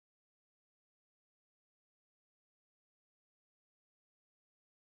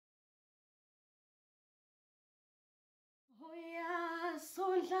Moya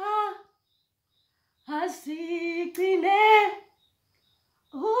sondla asigcine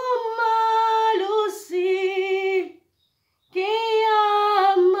umalusi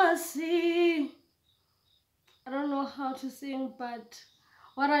kiyamasi. I don't know how to sing, but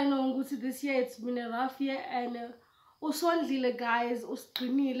what I know is this year it's been a rough year, and usondlile guys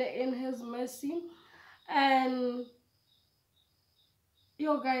usigcinile in his mercy. And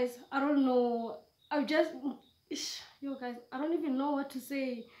yo guys, I don't know, yo guys, I don't even know what to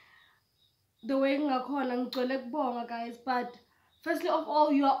say. The way ngakhona ngicela ukubonga guys, but firstly of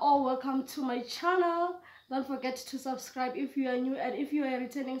all, you are all welcome to my channel. Don't forget to subscribe if you are new, and if you are a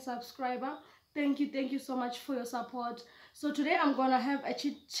returning subscriber, thank you so much for your support. So today I'm gonna have a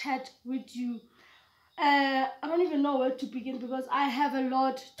chit chat with you. I don't even know where to begin because I have a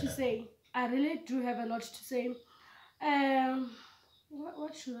lot to say. I really do have a lot to say.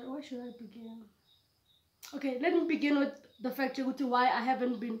 Where should I begin? Okay, let me begin with the fact why I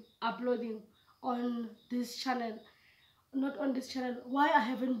haven't been uploading on this channel. Not on this channel. Why I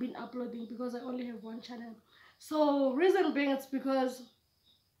haven't been uploading, because I only have one channel. So reason being, it's because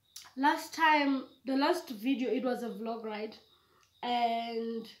last time, the last video, it was a vlog, right?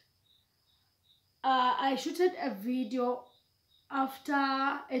 And I shooted a video after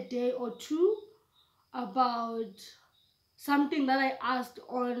a day or two about something that I asked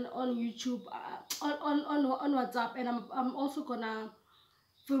on YouTube, on WhatsApp, and I'm also gonna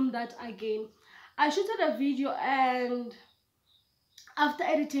film that again. I shooted a video, and after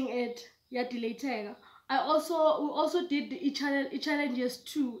editing it, yeah, deleted. We also did the challenges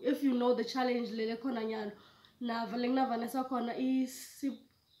too. If you know the challenge, lele khona nyalo na valengna Vanessa khona is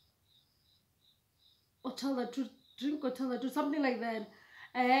or tell the truth, drink or tell the truth, something like that.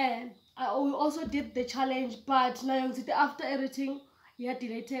 And we also did the challenge, but now after editing, yeah,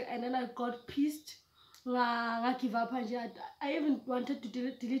 deleted, and then I got pissed. I give up. I even wanted to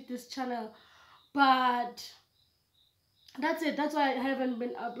delete this channel, but that's it. That's why I haven't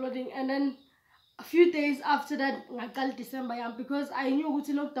been uploading. And then a few days after that, I called December, because I knew what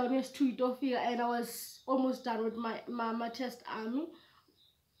lockdown is too tough, and I was almost done with my test army.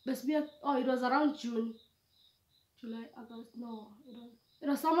 But it was around June, July, August. No, it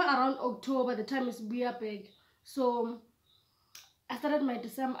was somewhere around October. The time is beer big. So I started my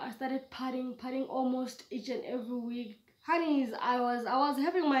December. I started partying almost each and every week. Honeys, I was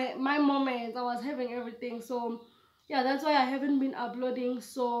having my moments. I was having everything. So yeah, that's why I haven't been uploading.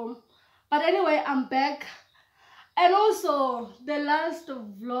 So, but anyway, I'm back. And also the last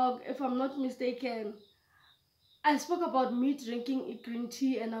vlog, if I'm not mistaken, I spoke about me drinking green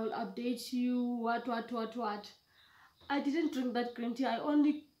tea, and I will update you what. I didn't drink that green tea. I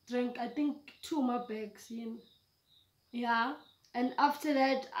only drank, I think, 2 more bags in. Yeah. And after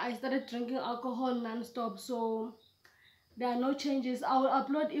that, I started drinking alcohol non-stop. So there are no changes. I will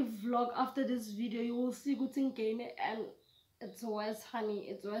upload a vlog after this video. You will see good thing gain, and it's worse, honey.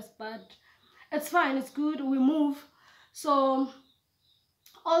 It's worse, but it's fine. It's good. We move. So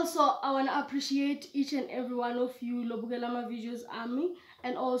also, I want to appreciate each and every one of you, Lobugelama Videos Army,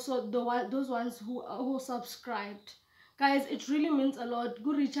 and also those ones who subscribed. Guys, it really means a lot.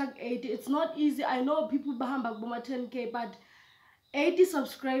 Good reach 80. It's not easy. I know people behind Bagboma 10K, but 80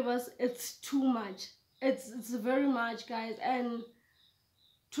 subscribers, it's too much. It's very much, guys. And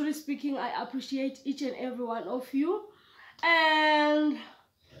truly speaking, I appreciate each and every one of you. And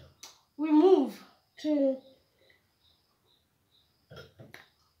we move to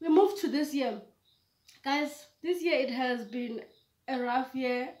this year, guys. This year, it has been a rough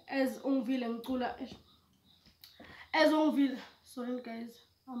year, as Ongville and Kula, as Ongville. Sorry guys,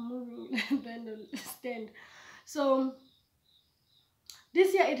 I'm moving. Don't understand. So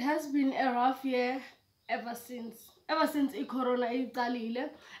this year, it has been a rough year ever since corona iqalile.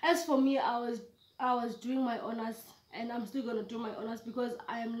 As for me, I was doing my honors, and I'm still gonna do my honors because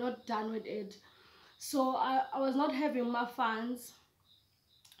I am not done with it. So I was not having my funds,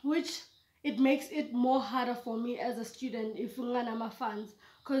 which it makes it more harder for me as a student if you don't have my funds,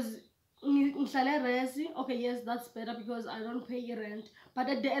 because okay, yes, that's better because I don't pay rent, but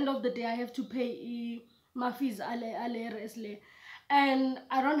at the end of the day I have to pay my fees, and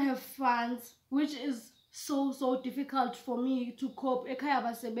I don't have funds, which is so difficult for me to cope. It's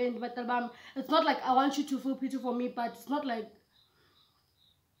not like I want you to feel pity for me, but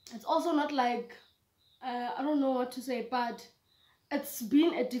it's also not like I don't know what to say, but it's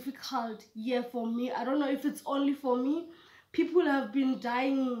been a difficult year for me. I don't know if it's only for me. People have been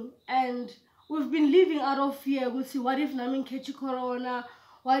dying, and we've been living out of fear. We'll see, what if Namin catch corona?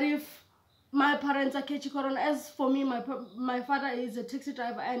 What if my parents are catching corona. As for me, my father is a taxi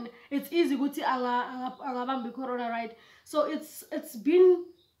driver, and it's easy guti angabambi corona, right? So it's been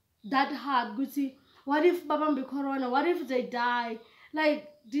that hard guti. What if babambi corona? What if they die? Like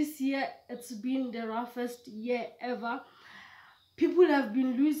this year, it's been the roughest year ever. People have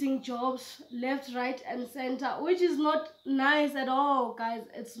been losing jobs left, right, and center, which is not nice at all, guys.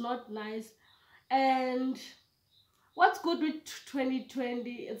 It's not nice. And what's good with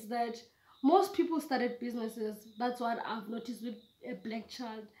 2020 is that most people started businesses. That's what I've noticed with a black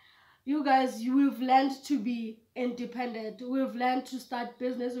child. You guys, we've learned to be independent. We've learned to start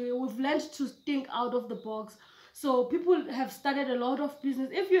business. We've learned to think out of the box. So people have started a lot of business.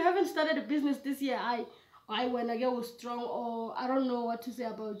 If you haven't started a business this year, I when I get was strong, or I don't know what to say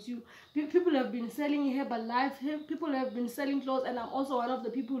about you. People have been selling Herbalife. People have been selling clothes, and I'm also one of the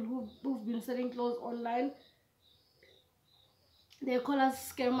people who've been selling clothes online. They call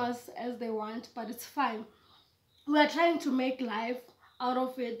us scammers as they want, but it's fine. We are trying to make life out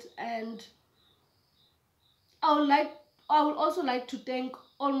of it, and I would like I would also like to thank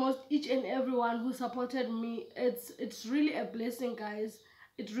almost each and everyone who supported me. It's really a blessing, guys.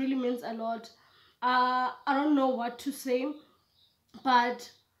 It really means a lot. I don't know what to say, but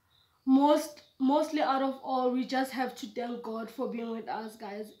mostly out of all, we just have to thank God for being with us,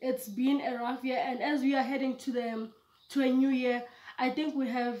 guys. It's been a rough year, and as we are heading to a new year, I think we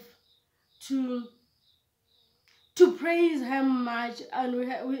have to praise him much, and we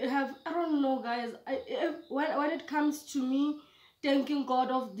have I don't know, guys. When it comes to me thanking God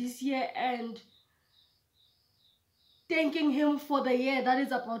of this year and thanking him for the year that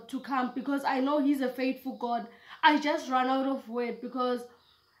is about to come, because I know he's a faithful God. I just run out of word because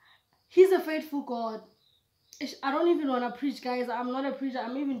he's a faithful God. I don't even want to preach, guys. I'm not a preacher.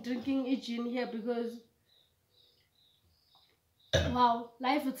 I'm even drinking a gin here because wow,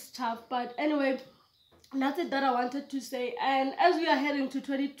 life is tough. But anyway, that's it that I wanted to say. And as we are heading to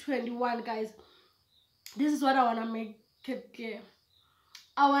 2021, guys, this is what I want to make it clear.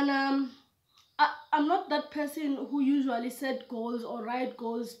 I'm not that person who usually set goals or write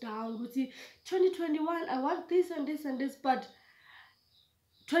goals down. You see, 2021, I want this and this and this, but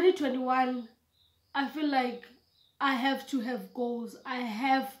 2021, I feel like I have to have goals. I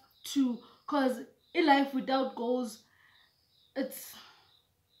have to, because in life without goals, it's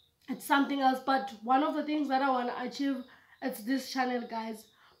something else. But one of the things that I want to achieve, it's this channel, guys.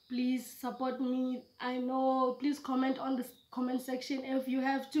 Please support me. I know, please comment on the comment section if you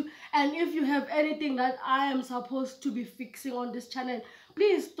have to, and if you have anything that I am supposed to be fixing on this channel,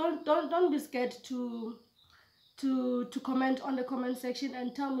 please don't be scared to comment on the comment section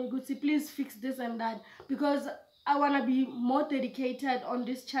and tell me, Gucci, please fix this and that, because I want to be more dedicated on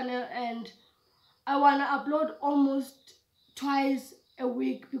this channel, and I want to upload almost twice a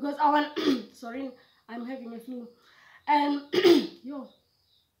week, because I want sorry, I'm having a flu, and yo,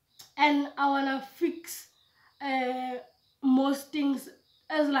 and I want to fix most things.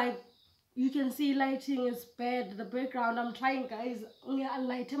 As like you can see, lighting is bad, the background. I'm trying, guys. I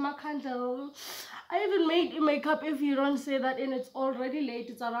light my candle. I even made makeup. If you don't say that, and it's already late.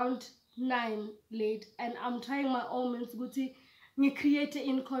 It's around 9 late, and I'm trying my own means guti create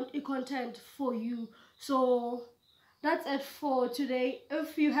content for you. So that's it for today.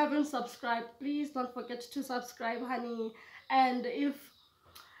 If you haven't subscribed, please don't forget to subscribe, honey. And if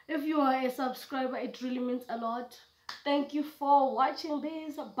you are a subscriber, it really means a lot. Thank you for watching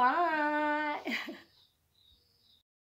this. Bye.